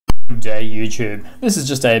Good day YouTube. This is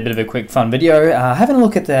just a bit of a quick fun video having a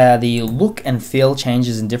look at the look and feel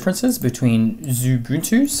changes and differences between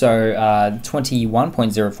Xubuntu, so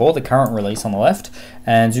 21.04, the current release on the left,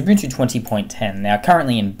 and Xubuntu 20.10, now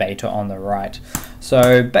currently in beta on the right.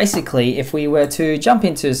 So basically, if we were to jump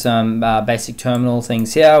into some basic terminal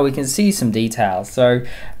things here, we can see some details. So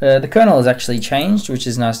the kernel has actually changed, which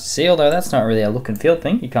is nice to see, although that's not really a look and feel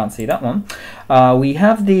thing. You can't see that one. We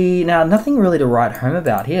have now nothing really to write home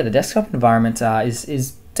about here. The desktop environment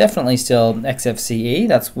is definitely still XFCE.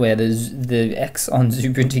 That's where the X on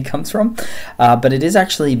Xubuntu comes from, but it is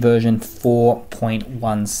actually version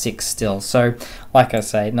 4.16 still. So like I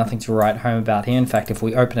say, nothing to write home about here. In fact, if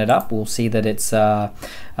we open it up, we'll see that it's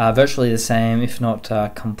virtually the same, if not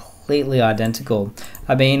completely identical.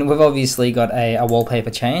 I mean, we've obviously got a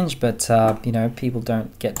wallpaper change, but you know, people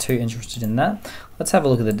don't get too interested in that. Let's have a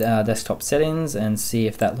look at the desktop settings and see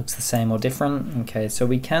if that looks the same or different. Okay, so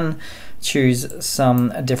we can choose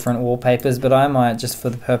some different wallpapers, but I might, just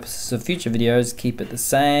for the purposes of future videos, keep it the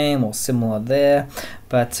same or similar there.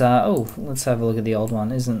 But oh, let's have a look at the old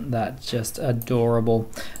one. Isn't that just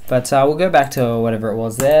adorable? But we'll go back to whatever it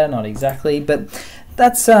was there, not exactly, but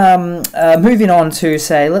that's moving on to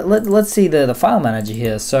say, let's see the file manager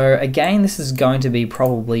here. So again, this is going to be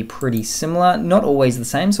probably pretty similar, not always the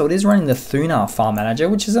same. So it is running the Thunar file manager,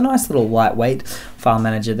 which is a nice little lightweight file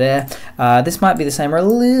manager there. This might be the same or a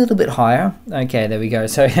little bit higher. Okay, there we go.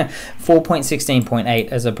 So 4.16.8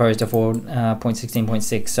 as opposed to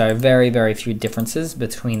 4.16.6. So very, very few differences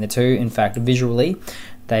between the two. In fact, visually,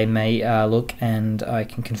 they may look, and I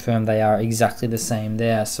can confirm they are exactly the same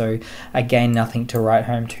there. So again, nothing to write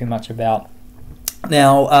home too much about.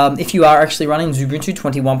 Now, if you are actually running Xubuntu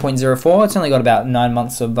 21.04, it's only got about 9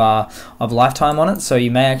 months of lifetime on it, so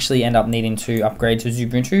you may actually end up needing to upgrade to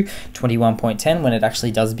Xubuntu 21.10 when it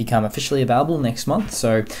actually does become officially available next month.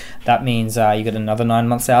 So that means you get another 9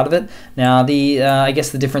 months out of it. Now, I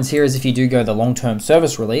guess the difference here is if you do go the long-term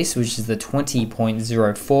service release, which is the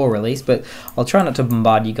 20.04 release, but I'll try not to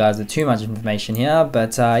bombard you guys with too much information here.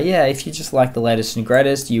 But yeah, if you just like the latest and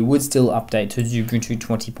greatest, you would still update to Xubuntu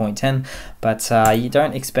 20.10, but you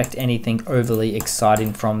don't expect anything overly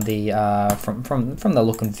exciting from the from the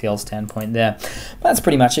look and feel standpoint there. But that's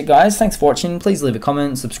pretty much it, guys. Thanks for watching. Please leave a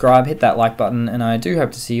comment, subscribe, hit that like button, and I do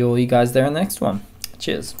hope to see all you guys there in the next one.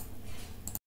 Cheers.